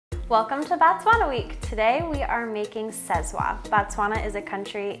Welcome to Botswana Week. Today we are making Seswaa. Botswana is a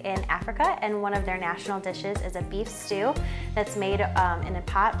country in Africa and one of their national dishes is a beef stew that's made in a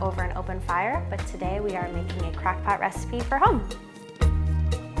pot over an open fire, but today we are making a crock pot recipe for home.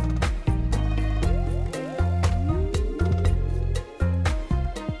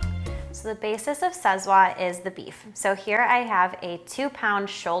 So the basis of Seswaa is the beef. So here I have a 2-pound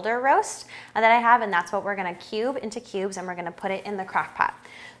shoulder roast that I have, and that's what we're gonna cube into cubes and we're gonna put it in the crock pot.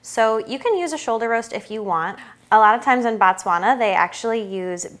 So you can use a shoulder roast if you want. A lot of times in Botswana, they actually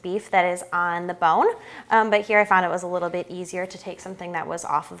use beef that is on the bone, but here I found it was a little bit easier to take something that was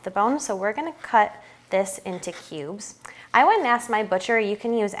off of the bone. So we're gonna cut this into cubes. I went and asked my butcher, you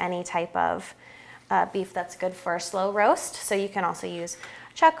can use any type of beef that's good for a slow roast. So you can also use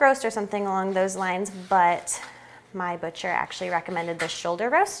chuck roast or something along those lines, but my butcher actually recommended the shoulder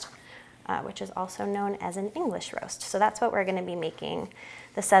roast, which is also known as an English roast. So that's what we're gonna be making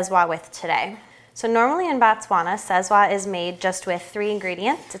the Seswaa with today. So normally in Botswana, Seswaa is made just with 3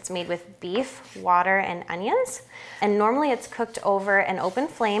 ingredients. It's made with beef, water, and onions. And normally it's cooked over an open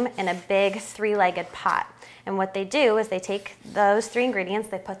flame in a big 3-legged pot. And what they do is they take those 3 ingredients,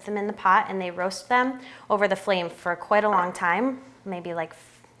 they put them in the pot and they roast them over the flame for quite a long time, maybe like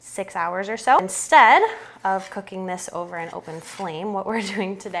 6 hours or so. Instead of cooking this over an open flame, what we're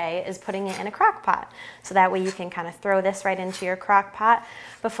doing today is putting it in a crock pot. So that way you can kind of throw this right into your crock pot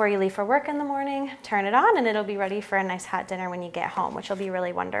before you leave for work in the morning, turn it on, and it'll be ready for a nice hot dinner when you get home, which will be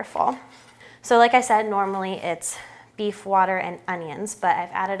really wonderful. So like I said, normally it's beef, water, and onions, but I've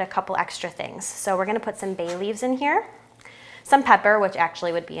added a couple extra things. So we're gonna put some bay leaves in here, some pepper, which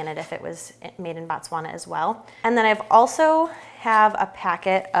actually would be in it if it was made in Botswana as well. And then I've also have a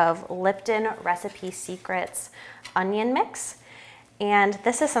packet of Lipton Recipe Secrets onion mix. And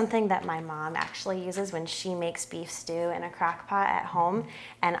this is something that my mom actually uses when she makes beef stew in a crock pot at home.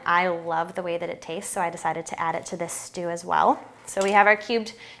 And I love the way that it tastes, so I decided to add it to this stew as well. So we have our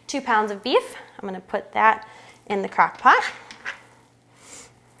cubed 2 pounds of beef. I'm gonna put that in the crock pot.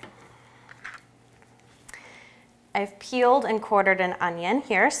 I've peeled and quartered an onion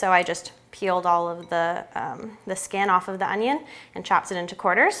here, so I just peeled all of the skin off of the onion and chopped it into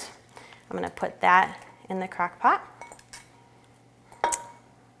quarters. I'm gonna put that in the crock pot.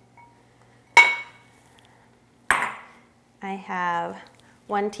 I have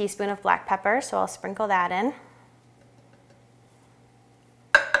 1 teaspoon of black pepper, so I'll sprinkle that in.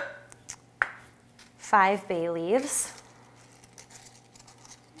 5 bay leaves.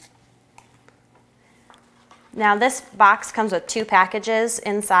 Now this box comes with 2 packages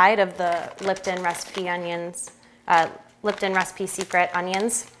inside of the Lipton Recipe Lipton Recipe Secret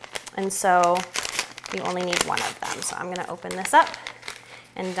onions. And so you only need 1 of them. So I'm gonna open this up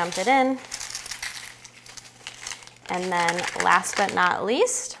and dump it in. And then last but not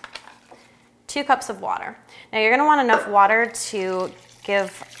least, 2 cups of water. Now you're gonna want enough water to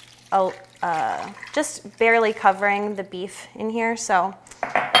give just barely covering the beef in here. So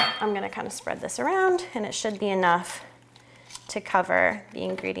I'm gonna kind of spread this around and it should be enough to cover the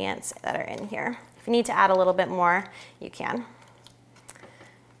ingredients that are in here. If you need to add a little bit more, you can.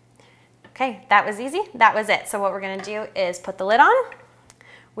 Okay, that was easy, that was it. So what we're gonna do is put the lid on.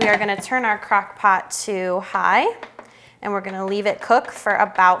 We are gonna turn our crock pot to high and we're gonna leave it cook for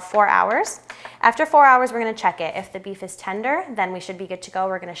about 4 hours. After 4 hours, we're gonna check it. If the beef is tender, then we should be good to go.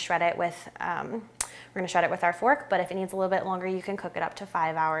 We're gonna shred it with our fork, but if it needs a little bit longer, you can cook it up to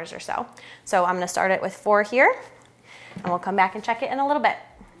 5 hours or so. So I'm gonna start it with 4 here, and we'll come back and check it in a little bit.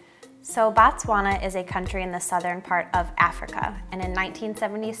 So Botswana is a country in the southern part of Africa, and in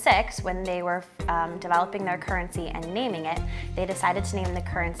 1976, when they were developing their currency and naming it, they decided to name the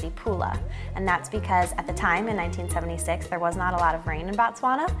currency Pula. And that's because at the time, in 1976, there was not a lot of rain in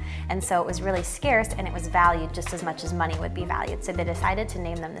Botswana, and so it was really scarce and it was valued just as much as money would be valued. So they decided to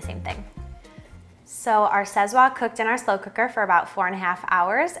name them the same thing. So our Seswaa cooked in our slow cooker for about 4.5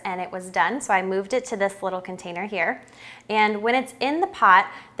 hours and it was done. So I moved it to this little container here. And when it's in the pot,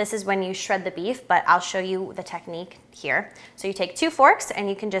 this is when you shred the beef, but I'll show you the technique here. So you take 2 forks and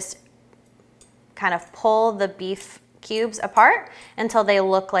you can just kind of pull the beef cubes apart until they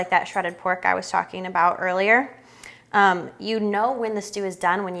look like that shredded pork I was talking about earlier. You know when the stew is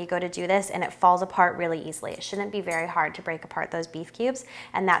done when you go to do this and it falls apart really easily. It shouldn't be very hard to break apart those beef cubes,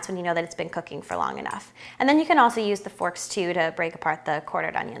 and that's when you know that it's been cooking for long enough. And then you can also use the forks too to break apart the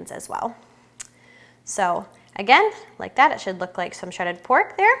quartered onions as well. So again, like that, it should look like some shredded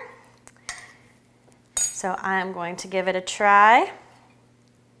pork there. So I'm going to give it a try.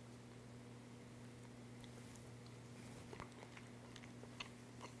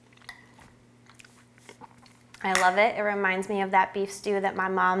 I love it. It reminds me of that beef stew that my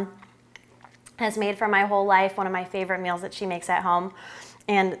mom has made for my whole life, one of my favorite meals that she makes at home.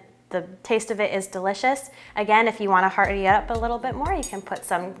 And the taste of it is delicious. Again, if you want to hearty it up a little bit more, you can put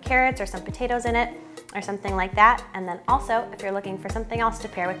some carrots or some potatoes in it or something like that. And then also, if you're looking for something else to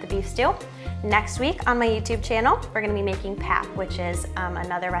pair with the beef stew, next week on my YouTube channel, we're going to be making pap, which is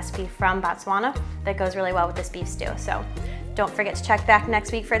another recipe from Botswana that goes really well with this beef stew. So don't forget to check back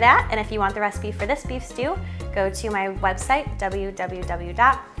next week for that. And if you want the recipe for this beef stew, go to my website,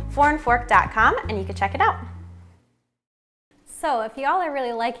 www.forandfork.com, and you can check it out. So if y'all are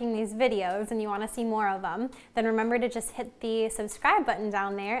really liking these videos and you want to see more of them, then remember to just hit the subscribe button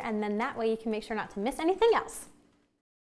down there, and then that way you can make sure not to miss anything else.